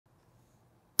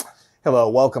Hello,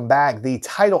 welcome back. The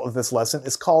title of this lesson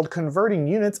is called Converting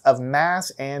Units of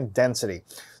Mass and Density.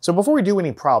 So before we do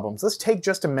any problems, let's take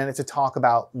just a minute to talk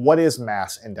about what is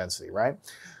mass and density, right?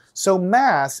 So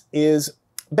mass is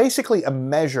basically a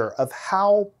measure of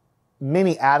how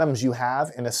many atoms you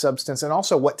have in a substance and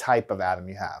also what type of atom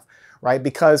you have, right?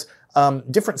 Because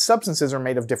different substances are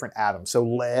made of different atoms. So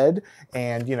lead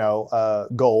and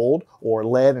gold, or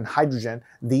lead and hydrogen,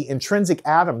 the intrinsic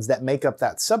atoms that make up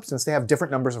that substance, they have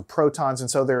different numbers of protons,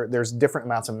 and so there's different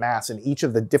amounts of mass in each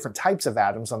of the different types of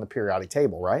atoms on the periodic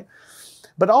table, right?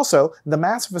 But also, the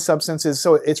mass of a substance is,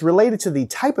 so it's related to the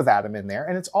type of atom in there,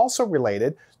 and it's also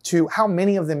related to how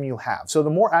many of them you have. So the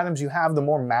more atoms you have, the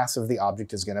more massive the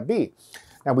object is going to be.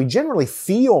 Now, we generally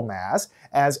feel mass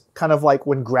as kind of like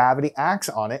when gravity acts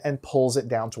on it and pulls it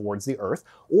down towards the Earth,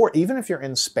 or even if you're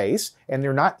in space and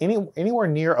you're not anywhere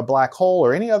near a black hole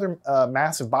or any other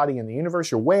massive body in the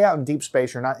universe, you're way out in deep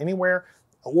space, you're not anywhere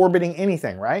orbiting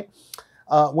anything, right?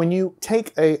 When you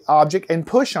take an object and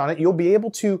push on it, you'll be able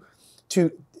to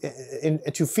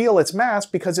feel its mass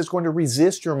because it's going to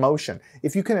resist your motion.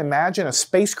 If you can imagine a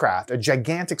spacecraft, a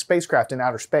gigantic spacecraft in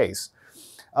outer space,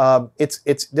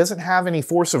 it doesn't have any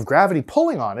force of gravity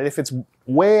pulling on it if it's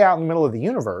way out in the middle of the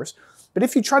universe. But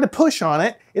if you try to push on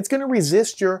it, it's going to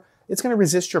resist your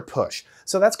push.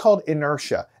 So that's called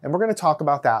inertia, and we're going to talk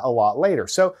about that a lot later.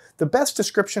 So the best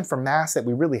description for mass that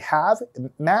we really have,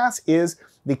 mass is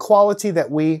the quality that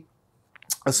we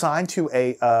assign to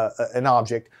an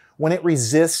object when it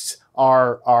resists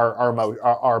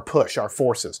our push, our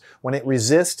forces, when it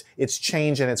resists its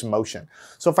change in its motion.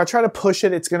 So if I try to push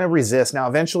it, it's going to resist. Now,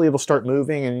 eventually it'll start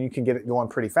moving and you can get it going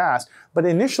pretty fast, but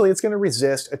initially it's going to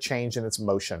resist a change in its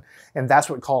motion. And that's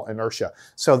what we call inertia.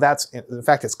 So that's, in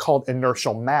fact, it's called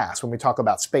inertial mass when we talk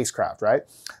about spacecraft, right?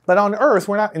 But on Earth,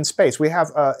 we're not in space. We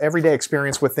have everyday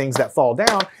experience with things that fall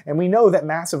down, and we know that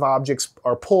massive objects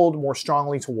are pulled more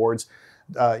strongly towards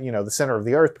the center of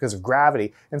the Earth because of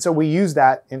gravity. And so we use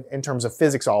that in terms of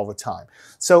physics all the time.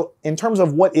 So in terms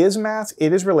of what is mass,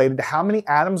 it is related to how many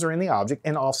atoms are in the object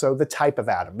and also the type of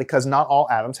atom, because not all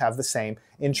atoms have the same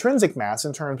intrinsic mass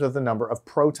in terms of the number of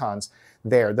protons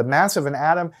there. The mass of an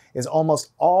atom is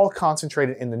almost all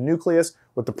concentrated in the nucleus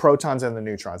with the protons and the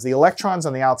neutrons. The electrons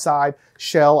on the outside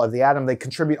shell of the atom, they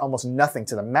contribute almost nothing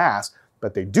to the mass,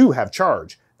 but they do have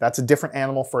charge. That's a different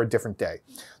animal for a different day.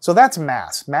 So that's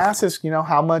mass. Mass is,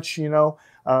 how much,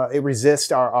 it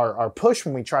resists our push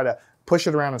when we try to push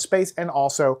it around in space, and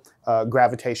also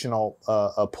gravitational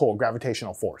pull,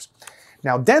 gravitational force.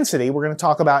 Now, density, we're going to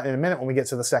talk about in a minute when we get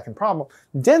to the second problem.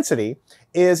 Density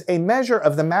is a measure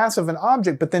of the mass of an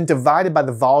object, but then divided by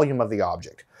the volume of the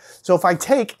object. So if I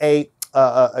take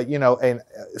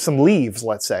some leaves,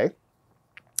 let's say,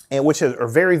 and which are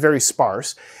very, very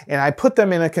sparse, and I put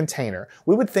them in a container,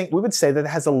 we would say that it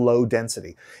has a low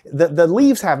density. The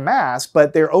leaves have mass,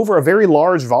 but they're over a very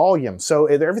large volume, so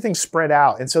everything's spread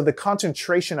out, and so the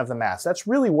concentration of the mass, that's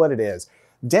really what it is.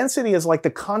 Density is like the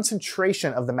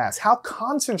concentration of the mass. How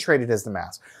concentrated is the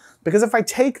mass? Because if I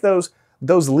take those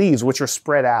leaves, which are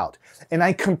spread out, and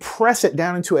I compress it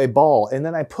down into a ball, and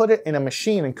then I put it in a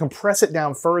machine and compress it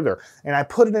down further, and I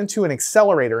put it into an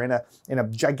accelerator in a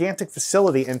gigantic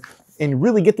facility and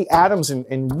really get the atoms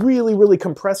and really, really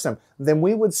compress them, then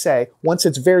we would say, once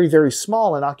it's very, very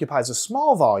small and occupies a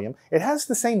small volume, it has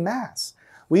the same mass.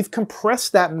 We've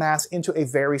compressed that mass into a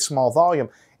very small volume,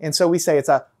 and so we say it's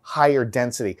a higher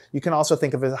density. You can also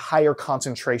think of it as a higher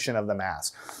concentration of the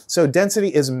mass. So density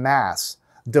is mass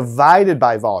divided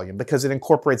by volume, because it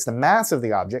incorporates the mass of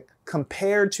the object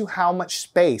compared to how much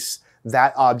space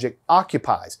that object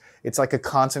occupies. It's like a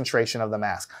concentration of the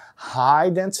mass.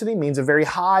 High density means a very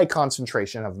high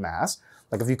concentration of mass,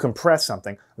 like if you compress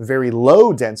something. Very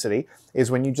low density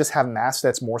is when you just have mass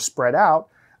that's more spread out,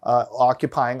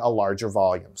 occupying a larger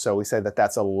volume. So we say that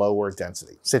that's a lower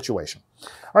density situation. All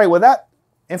right, with that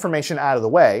information out of the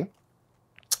way,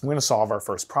 we're going to solve our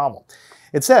first problem.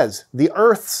 It says the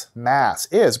Earth's mass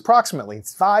is approximately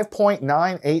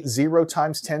 5.980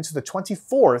 times 10 to the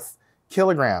 24th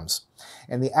kilograms.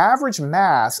 And the average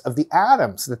mass of the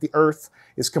atoms that the Earth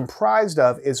is comprised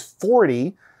of is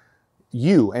 40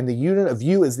 U, and the unit of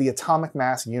U is the atomic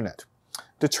mass unit.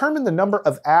 Determine the number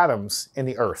of atoms in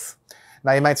the Earth.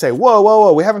 Now you might say,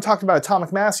 whoa, we haven't talked about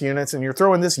atomic mass units and you're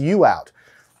throwing this U out.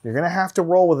 You're going to have to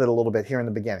roll with it a little bit here in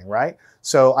the beginning, right?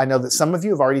 So I know that some of you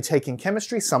have already taken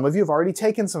chemistry, some of you have already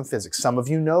taken some physics, some of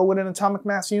you know what an atomic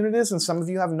mass unit is, and some of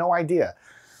you have no idea.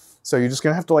 So you're just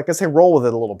going to have to, like I say, roll with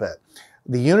it a little bit.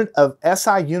 The unit of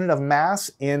SI unit of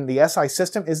mass in the SI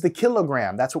system is the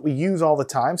kilogram. That's what we use all the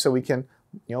time, so we can,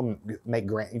 turn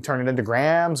it into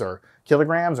grams or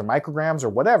kilograms or micrograms or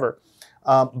whatever.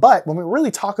 But when we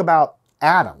really talk about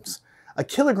atoms, a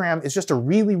kilogram is just a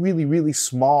really, really, really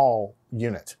small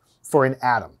unit for an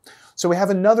atom. So we have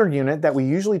another unit that we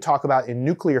usually talk about in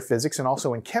nuclear physics and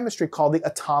also in chemistry called the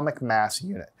atomic mass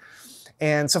unit.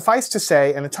 And suffice to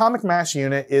say, an atomic mass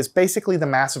unit is basically the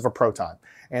mass of a proton.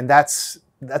 And that's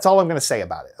all I'm going to say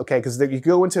about it, okay? Because you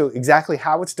go into exactly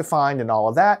how it's defined and all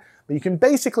of that, but you can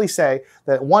basically say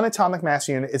that one atomic mass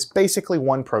unit is basically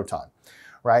one proton,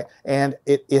 right? And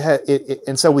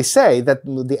and so we say that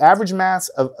the average mass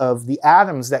of the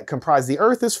atoms that comprise the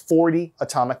Earth is 40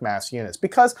 atomic mass units,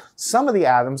 because some of the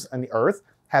atoms on the Earth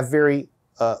have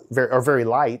are very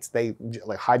light. They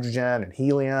like hydrogen and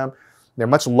helium. They're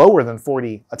much lower than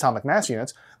 40 atomic mass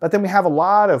units, but then we have a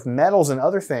lot of metals and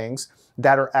other things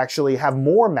that are actually have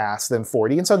more mass than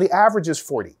 40, and so the average is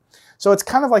 40. So it's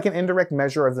kind of like an indirect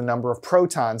measure of the number of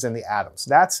protons in the atoms.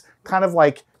 That's kind of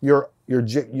like your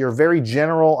very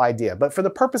general idea. But for the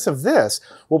purpose of this,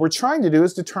 what we're trying to do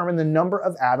is determine the number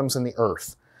of atoms in the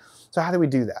Earth. So how do we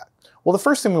do that? Well, the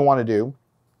first thing we want to do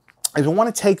is we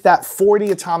want to take that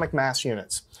 40 atomic mass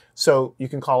units. So you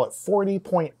can call it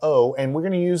 40.0, and we're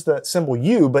going to use the symbol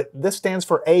U, but this stands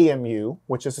for AMU,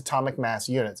 which is atomic mass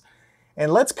units.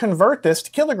 And let's convert this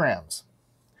to kilograms.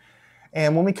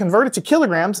 And when we convert it to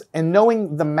kilograms, and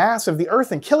knowing the mass of the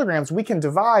Earth in kilograms, we can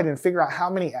divide and figure out how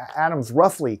many atoms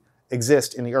roughly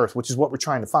exist in the Earth, which is what we're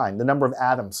trying to find, the number of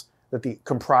atoms that the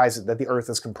Earth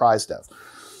is comprised of.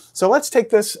 So let's take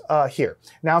this here.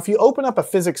 Now, if you open up a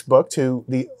physics book to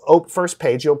the first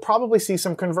page, you'll probably see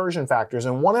some conversion factors,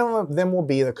 and one of them will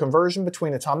be the conversion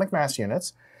between atomic mass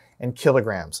units and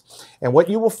kilograms. And what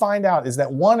you will find out is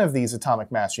that one of these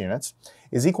atomic mass units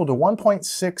is equal to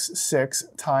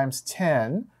 1.66 times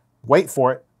 10, wait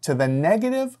for it, to the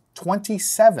negative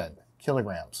 27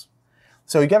 kilograms.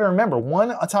 So you got to remember,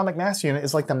 one atomic mass unit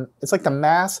is like the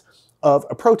mass of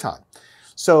a proton.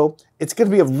 So it's going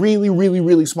to be a really, really,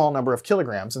 really small number of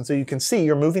kilograms. And so you can see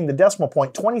you're moving the decimal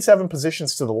point 27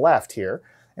 positions to the left here.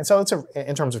 And so it's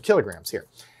in terms of kilograms here.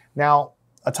 Now,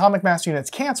 atomic mass units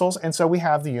cancels, and so we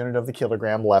have the unit of the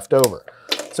kilogram left over.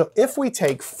 So if we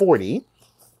take 40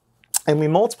 and we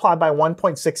multiply by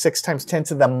 1.66 times 10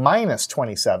 to the minus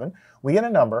 27, we get a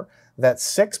number that's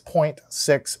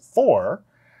 6.64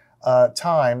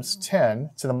 times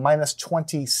 10 to the minus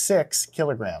 26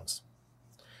 kilograms.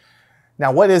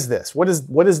 Now, what is this? What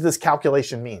does this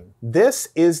calculation mean? This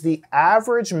is the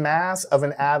average mass of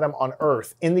an atom on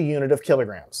Earth in the unit of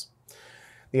kilograms.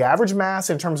 The average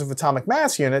mass in terms of atomic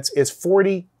mass units is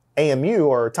 40 AMU,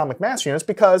 or atomic mass units,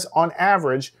 because on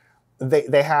average,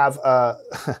 they have, I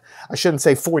shouldn't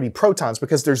say 40 protons,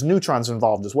 because there's neutrons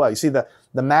involved as well. You see the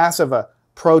mass of a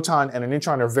proton and a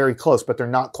neutron are very close, but they're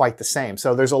not quite the same.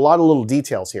 So there's a lot of little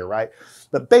details here, right?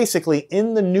 But basically,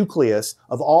 in the nucleus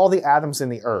of all the atoms in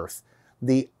the Earth,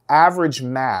 the average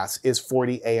mass is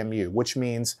 40 AMU, which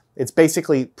means it's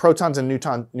basically protons and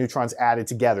neutrons added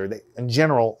together. In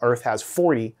general, Earth has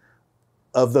 40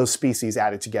 of those species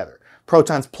added together.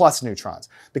 Protons plus neutrons,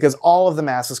 because all of the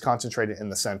mass is concentrated in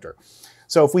the center.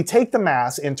 So if we take the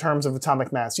mass in terms of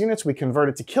atomic mass units, we convert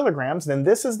it to kilograms, then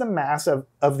this is the mass of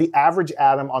the average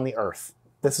atom on the Earth.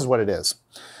 This is what it is.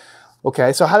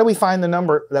 Okay, so how do we find the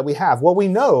number that we have? Well, we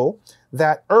know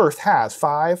that Earth has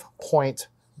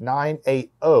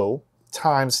 5.980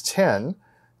 times 10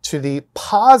 to the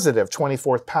positive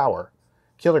 24th power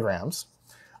kilograms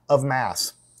of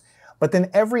mass. But then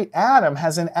every atom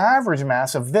has an average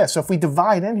mass of this. So if we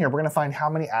divide in here, we're going to find how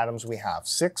many atoms we have.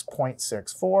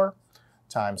 6.64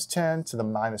 times 10 to the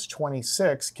minus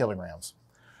 26 kilograms.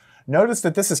 Notice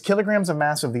that this is kilograms of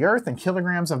mass of the Earth and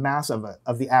kilograms of mass of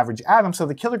the average atom, so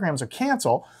the kilograms are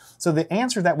cancel. So the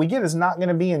answer that we get is not going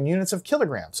to be in units of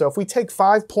kilograms. So if we take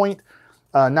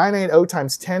 5.980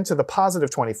 times 10 to the positive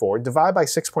 24, divide by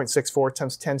 6.64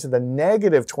 times 10 to the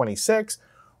negative 26,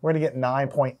 we're going to get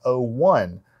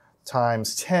 9.01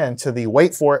 times 10 to the,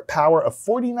 wait for it, power of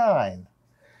 49.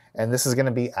 And this is going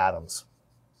to be atoms.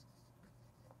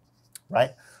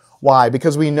 Right? Why?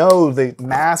 Because we know the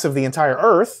mass of the entire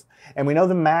Earth, and we know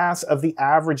the mass of the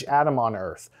average atom on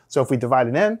Earth. So if we divide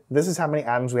it in, this is how many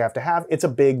atoms we have to have. It's a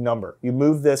big number. You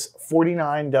move this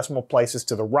 49 decimal places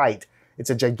to the right. It's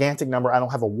a gigantic number. I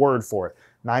don't have a word for it.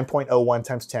 9.01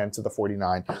 times 10 to the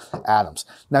 49 atoms.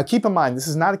 Now keep in mind, this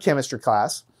is not a chemistry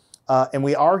class, and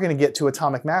we are going to get to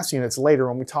atomic mass units later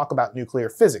when we talk about nuclear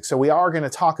physics. So we are going to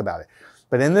talk about it.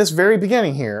 But in this very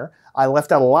beginning here, I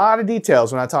left out a lot of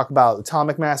details when I talk about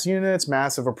atomic mass units,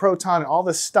 mass of a proton, and all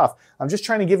this stuff. I'm just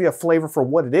trying to give you a flavor for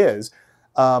what it is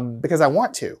because I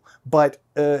want to. But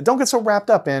don't get so wrapped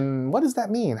up in what does that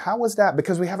mean? How was that?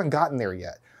 Because we haven't gotten there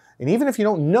yet. And even if you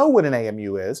don't know what an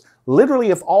AMU is, literally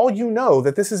if all you know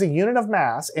that this is a unit of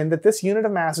mass and that this unit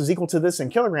of mass is equal to this in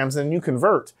kilograms, then you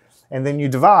convert and then you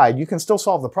divide, you can still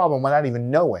solve the problem without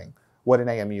even knowing what an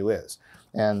AMU is.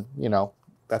 And, you know,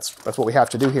 that's what we have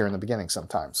to do here in the beginning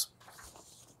sometimes.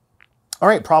 All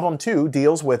right, problem 2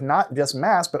 deals with not just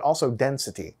mass, but also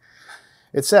density.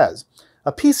 It says,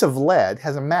 a piece of lead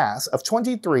has a mass of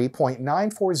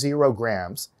 23.940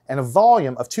 grams and a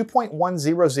volume of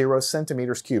 2.100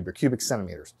 centimeters cubed, or cubic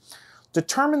centimeters.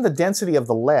 Determine the density of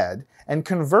the lead and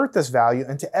convert this value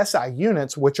into SI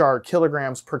units, which are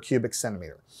kilograms per cubic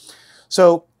centimeter.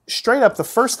 So straight up, the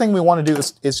first thing we want to do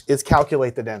is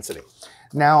calculate the density.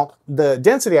 Now, the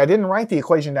density, I didn't write the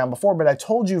equation down before, but I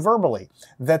told you verbally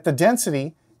that the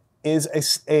density is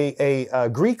a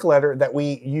Greek letter that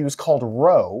we use called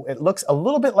rho. It looks a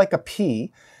little bit like a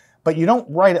P, but you don't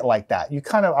write it like that. You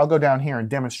kind of, I'll go down here and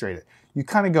demonstrate it. You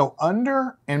kind of go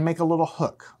under and make a little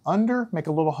hook. Under, make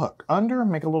a little hook. Under,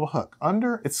 make a little hook.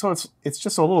 Under, it's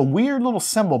just a little weird little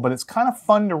symbol, but it's kind of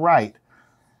fun to write.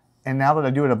 And now that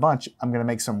I do it a bunch, I'm going to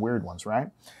make some weird ones, right?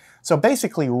 So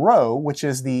basically rho, which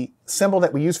is the symbol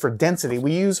that we use for density,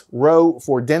 we use rho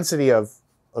for density of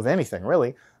anything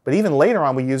really, but even later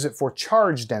on we use it for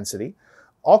charge density,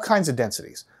 all kinds of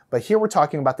densities. But here we're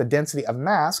talking about the density of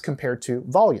mass compared to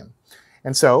volume.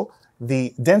 And so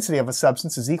the density of a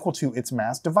substance is equal to its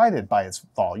mass divided by its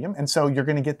volume. And so you're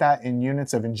going to get that in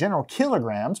units of, in general,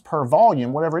 kilograms per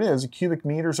volume, whatever it is, cubic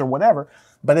meters or whatever.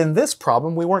 But in this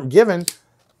problem, we weren't given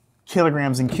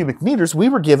kilograms and cubic meters. We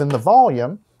were given the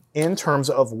volume in terms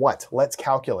of what? Let's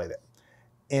calculate it.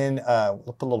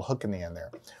 We'll put a little hook in the end there.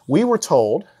 We were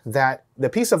told that the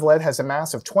piece of lead has a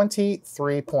mass of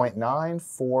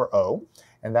 23.940,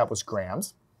 and that was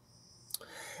grams.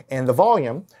 And the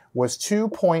volume was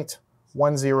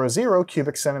 2.100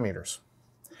 cubic centimeters.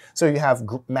 So you have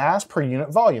mass per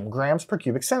unit volume, grams per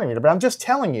cubic centimeter. But I'm just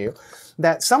telling you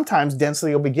that sometimes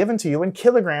density will be given to you in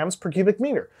kilograms per cubic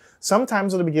meter.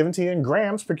 Sometimes it'll be given to you in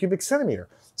grams per cubic centimeter.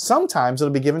 Sometimes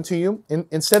it'll be given to you,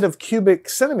 instead of cubic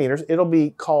centimeters, it'll be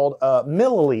called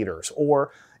milliliters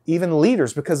or even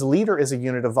liters, because liter is a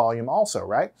unit of volume also,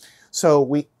 right? So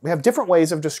we have different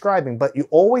ways of describing, but you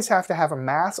always have to have a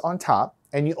mass on top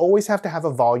and you always have to have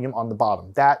a volume on the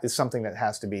bottom. That is something that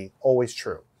has to be always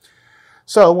true.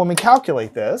 So when we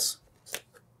calculate this,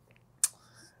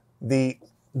 the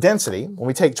density, when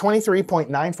we take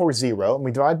 23.940 and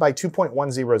we divide by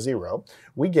 2.100,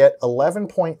 we get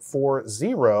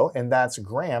 11.40, and that's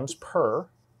grams per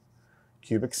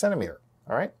cubic centimeter,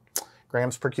 all right?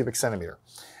 Grams per cubic centimeter.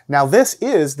 Now this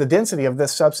is the density of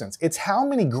this substance. It's how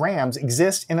many grams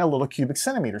exist in a little cubic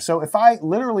centimeter. So if I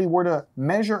literally were to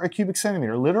measure a cubic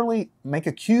centimeter, literally make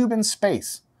a cube in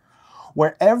space,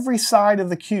 where every side of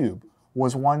the cube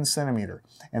was 1 centimeter,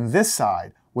 and this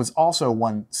side was also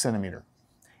 1 centimeter.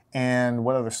 And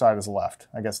what other side is left?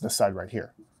 I guess this side right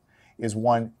here is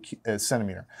 1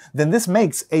 centimeter. Then this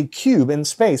makes a cube in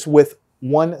space with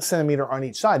 1 centimeter on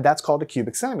each side. That's called a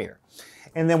cubic centimeter.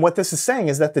 And then what this is saying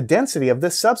is that the density of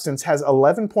this substance has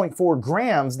 11.4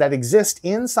 grams that exist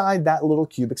inside that little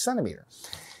cubic centimeter.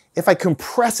 If I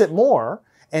compress it more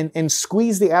and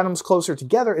squeeze the atoms closer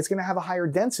together, it's going to have a higher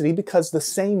density because the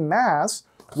same mass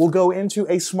will go into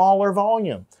a smaller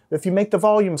volume. If you make the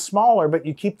volume smaller, but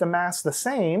you keep the mass the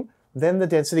same, then the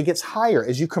density gets higher.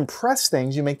 As you compress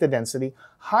things, you make the density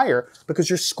higher because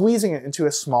you're squeezing it into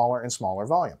a smaller and smaller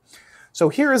volume. So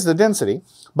here is the density,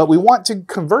 but we want to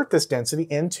convert this density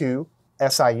into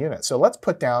SI units. So let's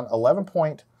put down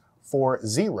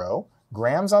 11.40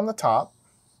 grams on the top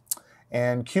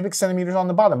and cubic centimeters on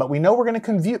the bottom. But we know we're going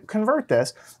to convert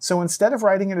this. So instead of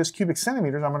writing it as cubic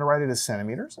centimeters, I'm going to write it as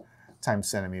centimeters times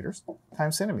centimeters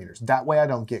times centimeters. That way I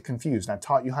don't get confused. I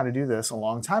taught you how to do this a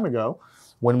long time ago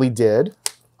when we did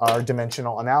our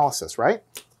dimensional analysis, right?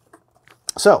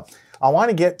 So I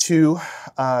want to get to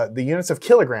the units of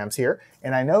kilograms here,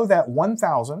 and I know that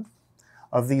 1,000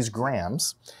 of these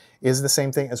grams is the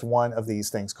same thing as one of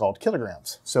these things called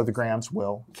kilograms. So the grams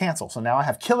will cancel. So now I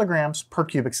have kilograms per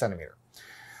cubic centimeter.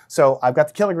 So I've got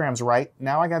the kilograms right.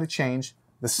 Now I got to change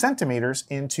the centimeters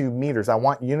into meters. I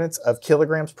want units of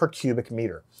kilograms per cubic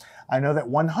meter. I know that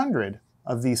 100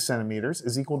 of these centimeters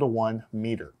is equal to 1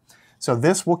 meter. So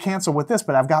this will cancel with this,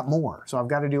 but I've got more. So I've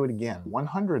got to do it again.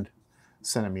 100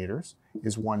 centimeters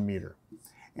is 1 meter.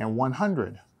 And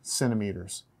 100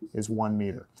 centimeters is 1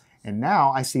 meter. And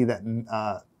now I see that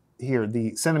here,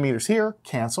 the centimeters here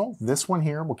cancel. This one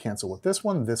here will cancel with this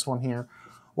one. This one here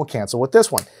will cancel with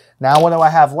this one. Now what do I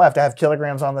have left? I have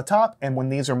kilograms on the top, and when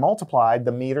these are multiplied,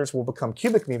 the meters will become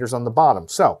cubic meters on the bottom.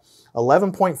 So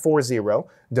 11.40,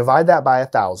 divide that by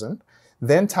 1,000.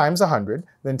 then times 100,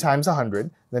 then times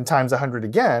 100, then times 100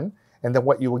 again, and then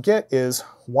what you will get is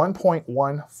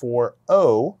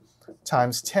 1.140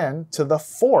 times 10 to the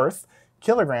 4th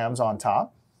kilograms on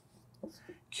top,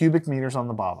 cubic meters on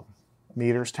the bottom.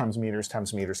 Meters times meters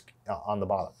times meters on the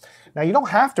bottom. Now you don't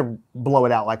have to blow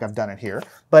it out like I've done it here,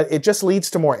 but it just leads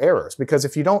to more errors, because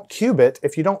if you don't cube it,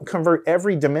 if you don't convert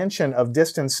every dimension of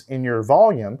distance in your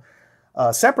volume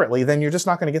separately, then you're just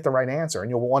not going to get the right answer, and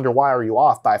you'll wonder why are you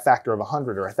off by a factor of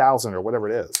 100 or 1,000 or whatever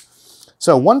it is.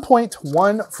 So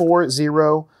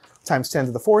 1.140 times 10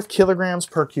 to the 4th kilograms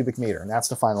per cubic meter, and that's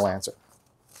the final answer.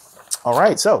 All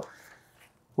right, so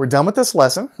we're done with this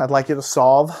lesson. I'd like you to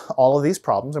solve all of these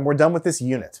problems, and we're done with this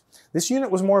unit. This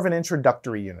unit was more of an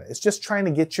introductory unit. It's just trying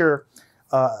to get your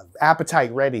appetite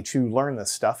ready to learn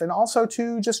this stuff, and also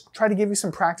to just try to give you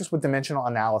some practice with dimensional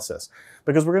analysis,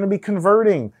 because we're going to be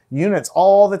converting units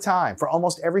all the time. For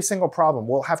almost every single problem,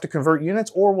 we'll have to convert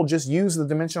units, or we'll just use the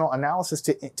dimensional analysis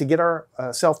to get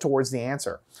ourselves towards the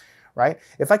answer, right?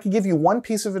 If I could give you one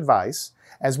piece of advice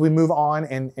as we move on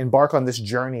and embark on this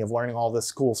journey of learning all this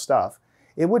cool stuff,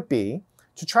 it would be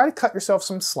to try to cut yourself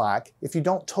some slack if you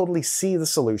don't totally see the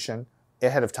solution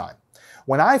ahead of time.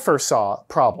 When I first saw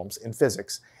problems in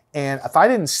physics, and if I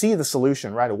didn't see the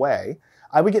solution right away,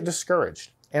 I would get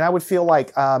discouraged. And I would feel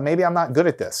like maybe I'm not good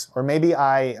at this, or maybe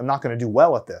I am not going to do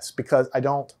well at this because I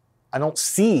don't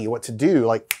see what to do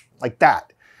like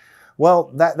that.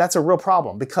 Well, that's a real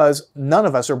problem, because none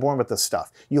of us are born with this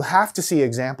stuff. You have to see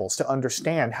examples to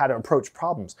understand how to approach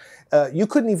problems. You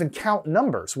couldn't even count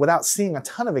numbers without seeing a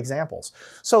ton of examples.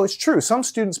 So it's true, some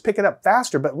students pick it up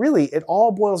faster, but really it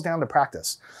all boils down to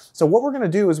practice. So what we're going to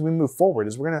do as we move forward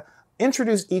is we're going to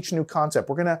introduce each new concept.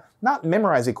 We're going to not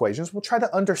memorize equations, we'll try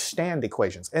to understand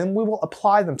equations, and we will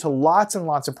apply them to lots and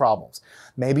lots of problems.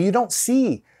 Maybe you don't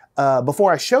see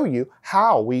before I show you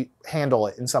how we handle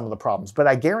it in some of the problems, but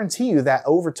I guarantee you that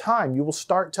over time you will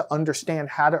start to understand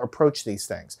how to approach these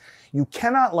things. You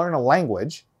cannot learn a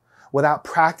language without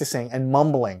practicing and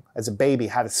mumbling as a baby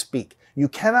how to speak. You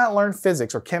cannot learn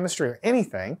physics or chemistry or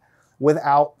anything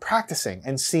without practicing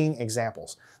and seeing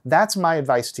examples. That's my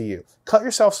advice to you. Cut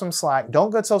yourself some slack.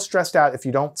 Don't get so stressed out if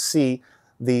you don't see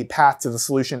the path to the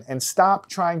solution, and stop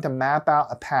trying to map out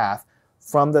a path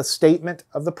from the statement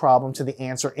of the problem to the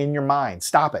answer in your mind.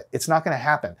 Stop it. It's not going to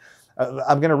happen.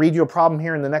 I'm going to read you a problem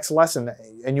here in the next lesson,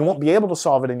 and you won't be able to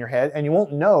solve it in your head, and you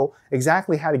won't know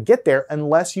exactly how to get there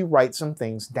unless you write some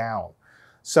things down.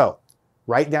 So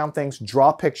write down things,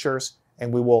 draw pictures,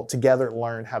 and we will together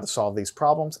learn how to solve these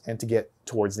problems and to get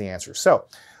towards the answer. So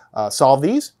solve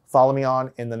these, follow me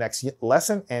on in the next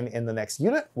lesson, and in the next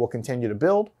unit, we'll continue to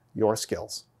build your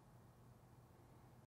skills.